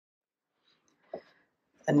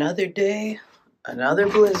Another day, another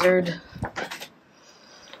blizzard.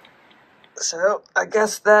 So I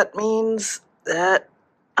guess that means that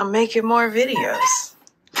I'm making more videos.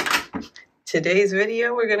 Today's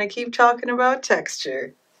video, we're going to keep talking about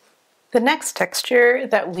texture. The next texture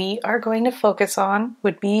that we are going to focus on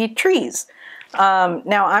would be trees.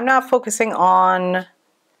 Now I'm not focusing on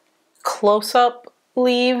close-up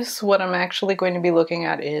leaves. What I'm actually going to be looking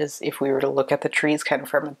at is if we were to look at the trees kind of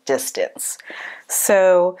from a distance.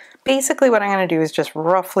 So basically what I'm going to do is just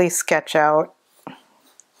roughly sketch out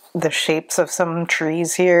the shapes of some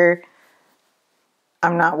trees here.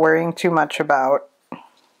 I'm not worrying too much about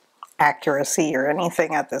accuracy or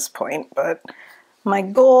anything at this point, but my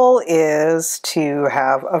goal is to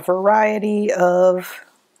have a variety of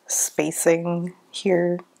spacing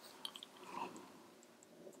here.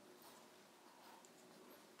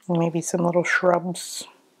 Maybe some little shrubs.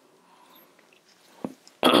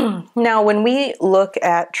 Now, when we look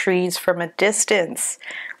at trees from a distance,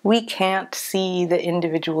 we can't see the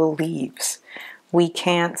individual leaves. We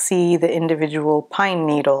can't see the individual pine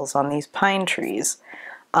needles on these pine trees.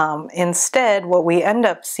 Instead, what we end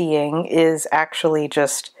up seeing is actually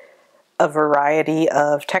just a variety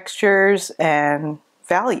of textures and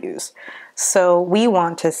values. So we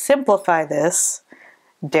want to simplify this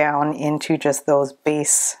down into just those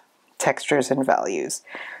base textures and values.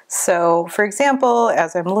 So for example,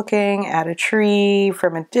 as I'm looking at a tree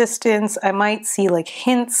from a distance, I might see like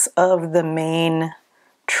hints of the main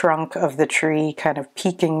trunk of the tree kind of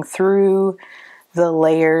peeking through the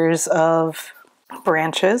layers of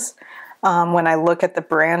branches. When I look at the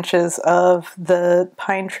branches of the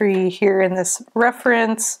pine tree here in this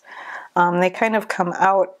reference, they kind of come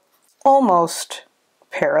out almost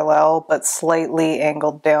parallel but slightly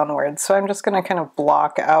angled downwards. So I'm just going to kind of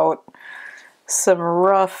block out some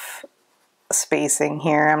rough spacing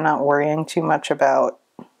here. I'm not worrying too much about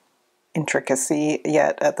intricacy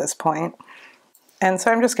yet at this point. And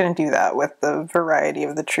so I'm just going to do that with the variety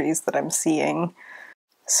of the trees that I'm seeing.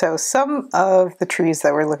 So some of the trees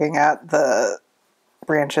that we're looking at, the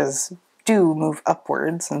branches do move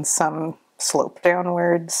upwards and some slope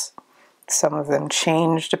downwards. Some of them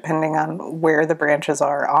change depending on where the branches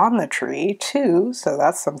are on the tree too, so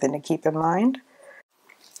that's something to keep in mind.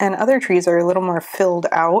 And other trees are a little more filled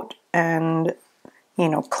out and,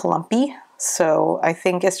 clumpy. So I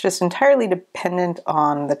think it's just entirely dependent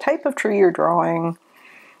on the type of tree you're drawing.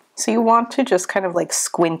 So you want to just kind of like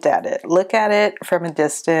squint at it. Look at it from a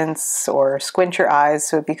distance or squint your eyes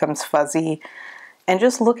so it becomes fuzzy. And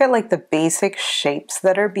just look at like the basic shapes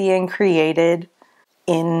that are being created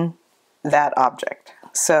in that object.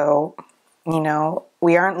 So,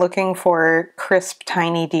 we aren't looking for crisp,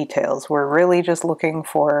 tiny details. We're really just looking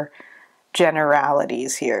for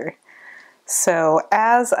generalities here. So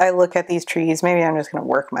as I look at these trees, maybe I'm just going to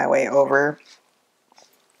work my way over.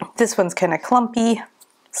 This one's kind of clumpy.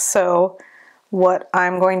 So what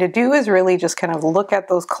I'm going to do is really just kind of look at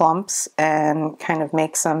those clumps and kind of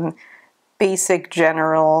make some basic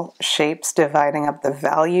general shapes dividing up the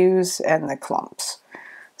values and the clumps.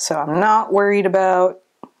 So I'm not worried about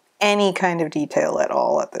any kind of detail at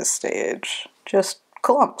all at this stage, just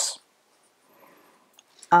clumps.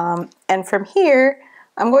 And from here,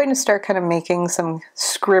 I'm going to start kind of making some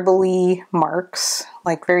scribbly marks,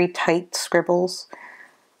 like very tight scribbles.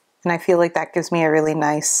 And I feel like that gives me a really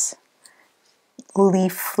nice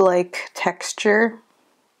leaf-like texture.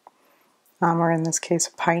 Or in this case,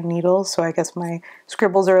 pine needles. So I guess my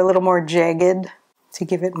scribbles are a little more jagged to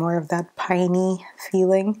give it more of that piney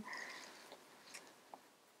feeling.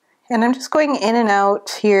 And I'm just going in and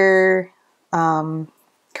out here,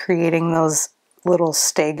 creating those little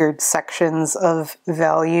staggered sections of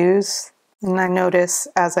values. And I notice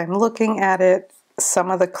as I'm looking at it, some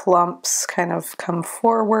of the clumps kind of come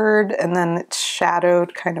forward and then it's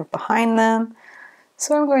shadowed kind of behind them.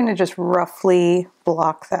 So I'm going to just roughly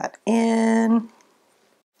block that in.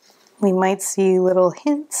 We might see little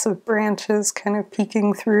hints of branches kind of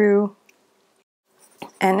peeking through.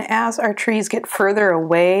 And as our trees get further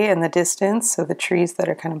away in the distance, so the trees that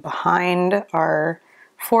are kind of behind our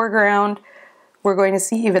foreground, we're going to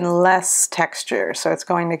see even less texture. So it's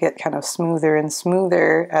going to get kind of smoother and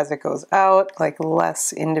smoother as it goes out, like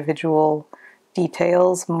less individual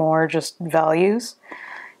details, more just values.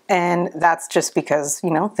 And that's just because,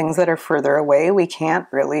 things that are further away, we can't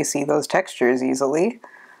really see those textures easily.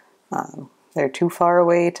 They're too far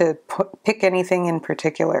away to pick anything in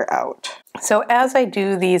particular out. So as I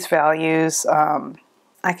do these values,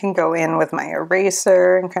 I can go in with my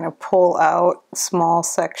eraser and kind of pull out small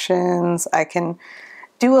sections. I can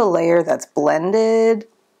do a layer that's blended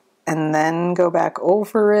and then go back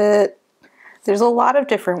over it. There's a lot of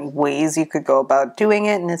different ways you could go about doing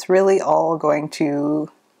it, and it's really all going to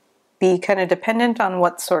be kind of dependent on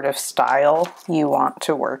what sort of style you want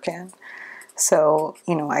to work in. So,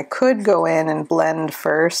 you know, I could go in and blend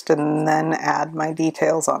first and then add my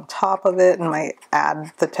details on top of it, and might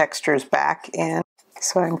add the textures back in.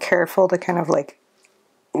 So I'm careful to kind of like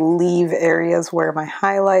leave areas where my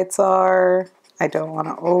highlights are. I don't want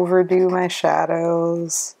to overdo my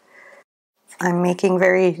shadows. I'm making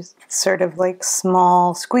very sort of like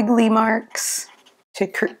small squiggly marks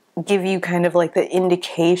to give you kind of like the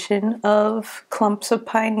indication of clumps of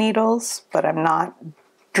pine needles, but I'm not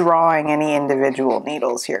drawing any individual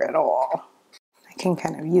needles here at all. I can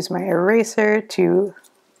kind of use my eraser to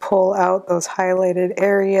pull out those highlighted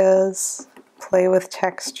areas, play with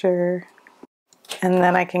texture, and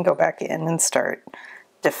then I can go back in and start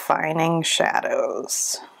defining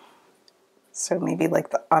shadows. So maybe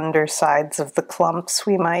like the undersides of the clumps,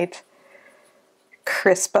 we might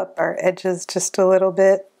crisp up our edges just a little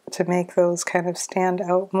bit to make those kind of stand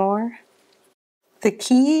out more. The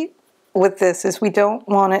key with this is we don't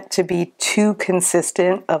want it to be too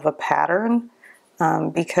consistent of a pattern,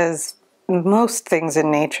 because most things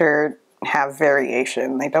in nature have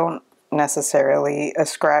variation. They don't necessarily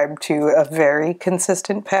ascribe to a very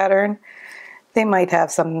consistent pattern. They might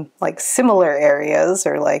have some like similar areas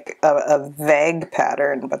or like a vague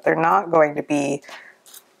pattern, but they're not going to be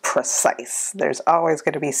precise. There's always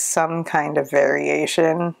going to be some kind of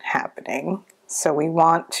variation happening. So we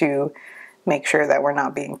want to make sure that we're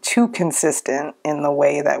not being too consistent in the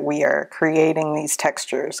way that we are creating these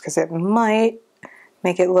textures, because it might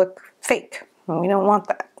make it look fake, and we don't want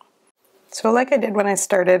that. So like I did when I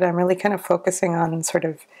started, I'm really kind of focusing on sort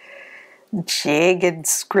of jagged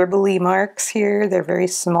scribbly marks here. They're very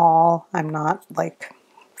small. I'm not like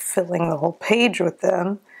filling the whole page with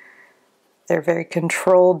them. They're very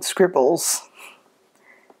controlled scribbles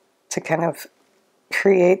to kind of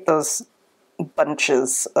create those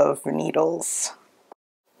bunches of needles.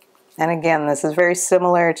 And again, this is very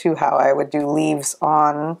similar to how I would do leaves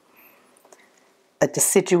on a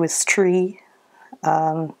deciduous tree.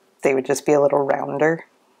 They would just be a little rounder.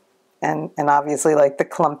 And obviously like the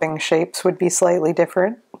clumping shapes would be slightly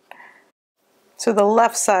different. So the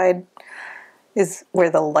left side is where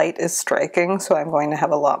the light is striking, so I'm going to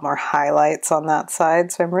have a lot more highlights on that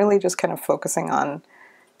side. So I'm really just kind of focusing on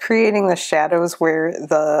creating the shadows where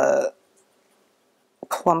the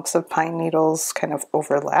clumps of pine needles kind of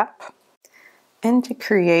overlap. And to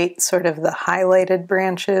create sort of the highlighted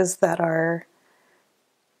branches that are,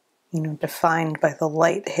 you know, defined by the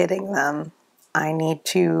light hitting them, I need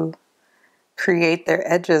to create their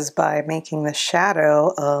edges by making the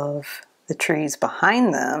shadow of the trees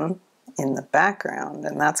behind them in the background,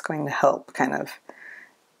 and that's going to help kind of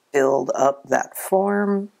build up that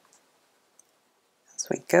form as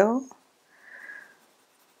we go.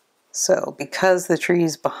 So because the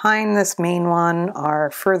trees behind this main one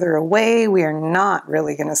are further away, we are not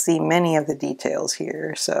really going to see many of the details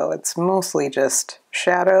here, so it's mostly just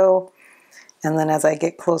shadow. And then as I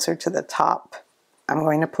get closer to the top, I'm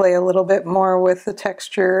going to play a little bit more with the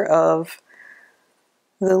texture of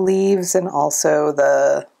the leaves and also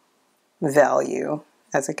the value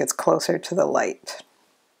as it gets closer to the light.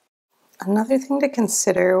 Another thing to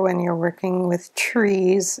consider when you're working with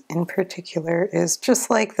trees in particular is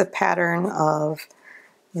just like the pattern of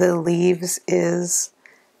the leaves is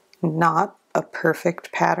not a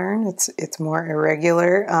perfect pattern, it's more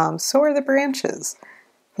irregular, so are the branches.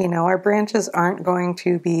 You know, our branches aren't going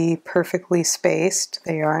to be perfectly spaced.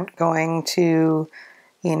 They aren't going to,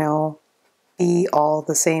 you know, be all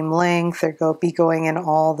the same length or be going in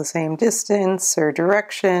all the same distance or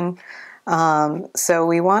direction. So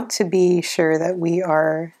we want to be sure that we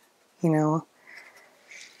are, you know,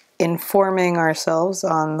 informing ourselves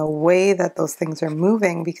on the way that those things are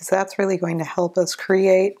moving, because that's really going to help us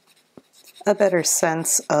create a better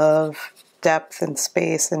sense of depth and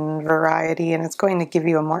space and variety, and it's going to give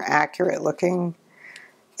you a more accurate looking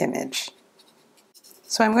image.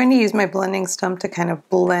 So I'm going to use my blending stump to kind of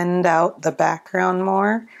blend out the background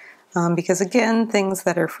more, because again, things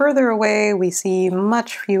that are further away, we see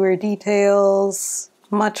much fewer details,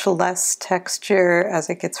 much less texture as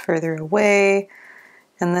it gets further away,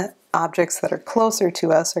 and the objects that are closer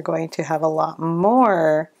to us are going to have a lot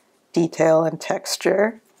more detail and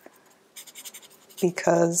texture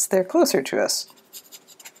because they're closer to us.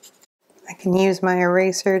 I can use my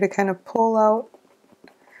eraser to kind of pull out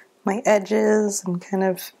my edges and kind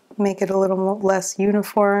of make it a little less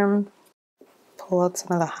uniform. Pull out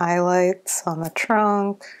some of the highlights on the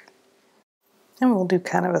trunk. And we'll do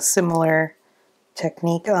kind of a similar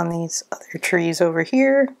technique on these other trees over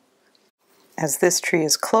here. as this tree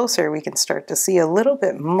is closer, we can start to see a little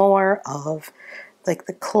bit more of like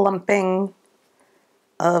the clumping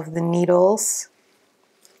of the needles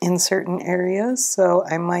in certain areas. So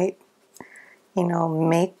I might, you know,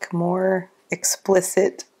 make more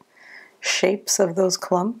explicit shapes of those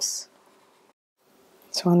clumps.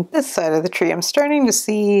 So on this side of the tree, I'm starting to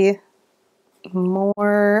see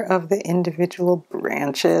more of the individual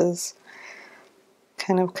branches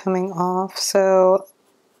kind of coming off. So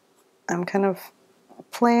I'm kind of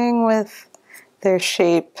playing with their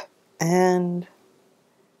shape and,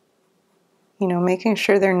 you know, making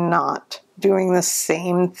sure they're not doing the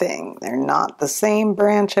same thing. They're not the same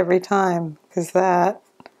branch every time, because that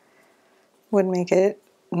would make it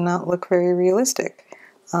not look very realistic.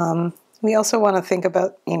 We also want to think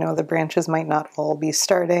about, you know, the branches might not all be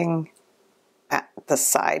starting at the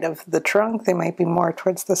side of the trunk. They might be more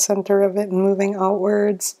towards the center of it and moving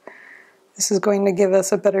outwards. This is going to give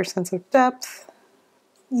us a better sense of depth,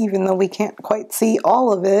 even though we can't quite see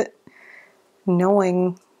all of it.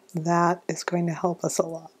 Knowing that is going to help us a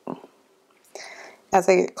lot. As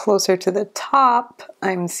I get closer to the top,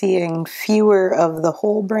 I'm seeing fewer of the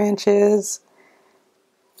whole branches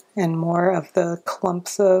and more of the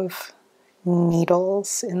clumps of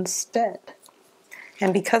needles instead.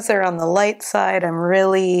 And because they're on the light side, I'm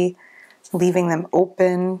really leaving them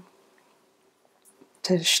open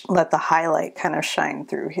to let the highlight kind of shine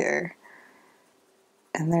through here.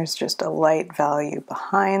 And there's just a light value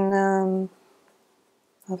behind them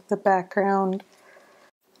of the background.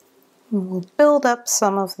 And we'll build up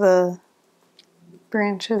some of the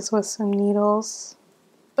branches with some needles,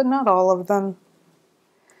 but not all of them.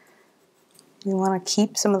 We want to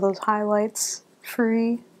keep some of those highlights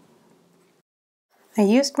free. I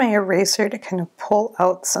used my eraser to kind of pull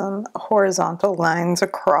out some horizontal lines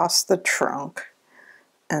across the trunk,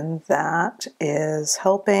 and that is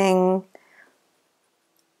helping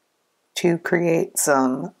to create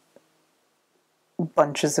some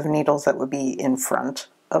bunches of needles that would be in front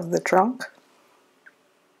of the trunk.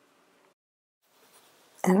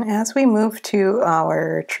 And as we move to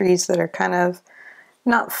our trees that are kind of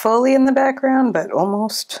not fully in the background, but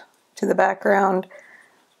almost to the background,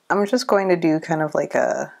 I'm just going to do kind of like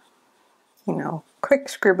a, you know, quick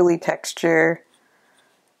scribbly texture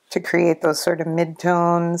to create those sort of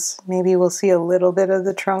midtones. Maybe we'll see a little bit of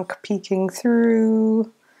the trunk peeking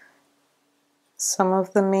through some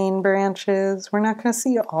of the main branches. We're not going to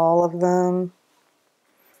see all of them.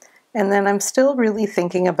 And then I'm still really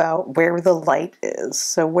thinking about where the light is.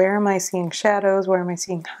 So where am I seeing shadows? Where am I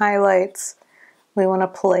seeing highlights? We want to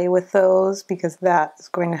play with those because that is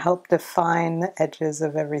going to help define the edges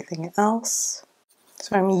of everything else.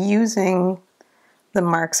 So I'm using the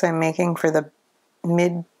marks I'm making for the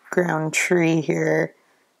mid-ground tree here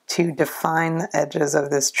to define the edges of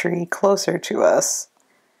this tree closer to us.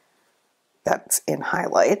 That's in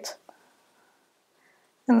highlight.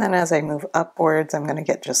 And then as I move upwards, I'm going to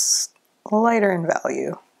get just lighter in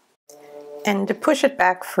value. And to push it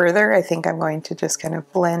back further, I think I'm going to just kind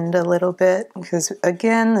of blend a little bit, because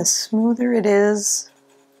again, the smoother it is,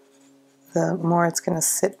 the more it's going to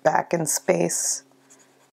sit back in space.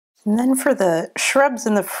 And then for the shrubs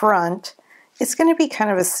in the front, it's going to be kind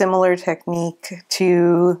of a similar technique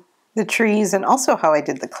to the trees and also how I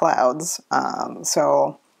did the clouds.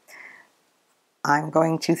 So I'm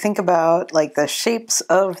going to think about like the shapes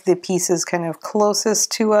of the pieces kind of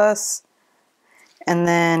closest to us, and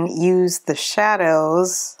then use the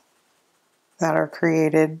shadows that are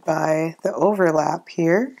created by the overlap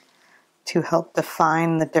here to help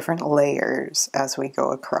define the different layers as we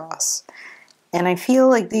go across. And I feel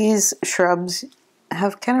like these shrubs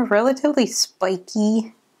have kind of relatively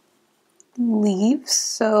spiky leaves,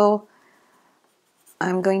 so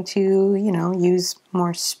I'm going to, you know, use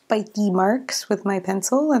more spiky marks with my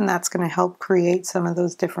pencil, and that's going to help create some of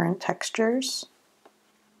those different textures.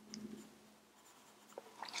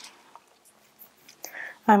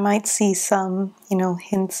 I might see some, you know,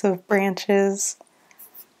 hints of branches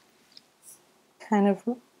kind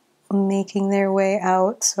of making their way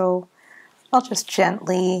out, so I'll just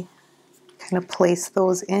gently kind of place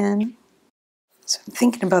those in. So I'm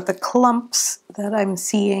thinking about the clumps that I'm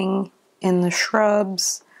seeing in the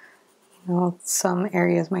shrubs. You know, some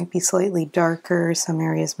areas might be slightly darker, some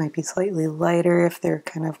areas might be slightly lighter if they're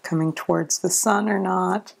kind of coming towards the sun or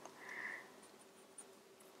not.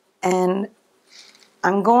 And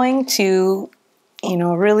I'm going to, you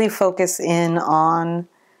know, really focus in on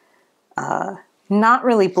not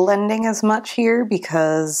really blending as much here,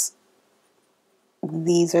 because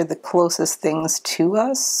these are the closest things to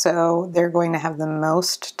us, so they're going to have the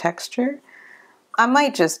most texture. I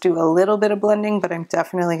might just do a little bit of blending, but I'm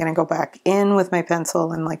definitely going to go back in with my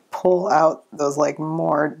pencil and like pull out those like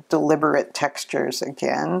more deliberate textures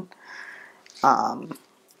again. And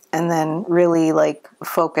then really like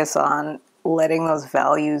focus on letting those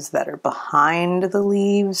values that are behind the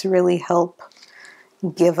leaves really help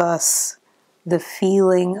give us the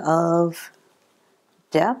feeling of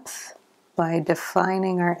depth by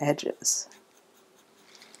defining our edges.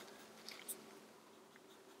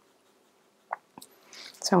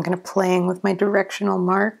 So I'm kind of playing with my directional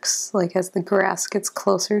marks. Like as the grass gets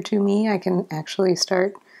closer to me, I can actually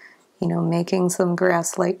start, making some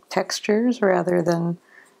grass-like textures rather than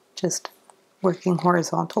just working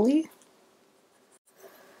horizontally.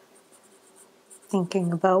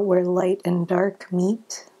 Thinking about where light and dark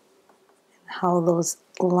meet and how those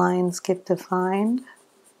lines get defined.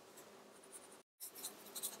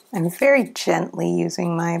 I'm very gently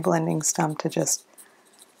using my blending stump to just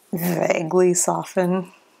vaguely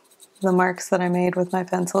soften the marks that I made with my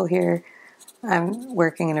pencil here. I'm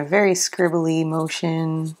working in a very scribbly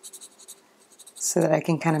motion so that I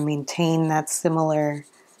can kind of maintain that similar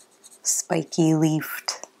spiky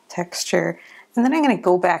leafed texture. And then I'm going to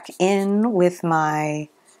go back in with my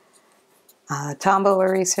Tombow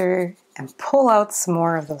eraser and pull out some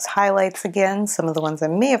more of those highlights again. Some of the ones I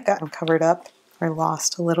may have gotten covered up or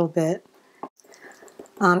lost a little bit.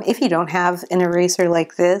 If you don't have an eraser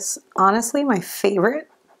like this, honestly, my favorite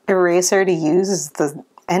eraser to use is the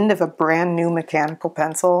end of a brand new mechanical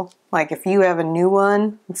pencil. Like if you have a new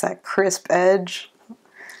one, it's that crisp edge.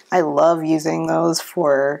 I love using those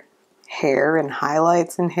for hair and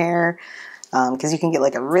highlights in hair because you can get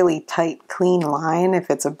like a really tight, clean line if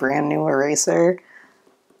it's a brand new eraser.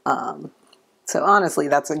 So honestly,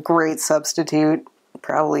 that's a great substitute,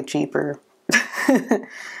 probably cheaper.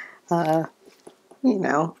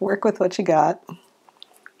 Work with what you got.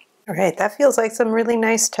 All right, that feels like some really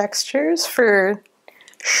nice textures for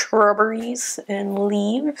shrubberies and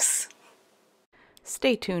leaves.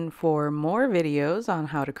 Stay tuned for more videos on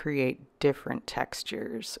how to create different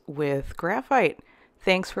textures with graphite.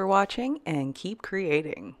 Thanks for watching and keep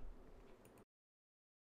creating.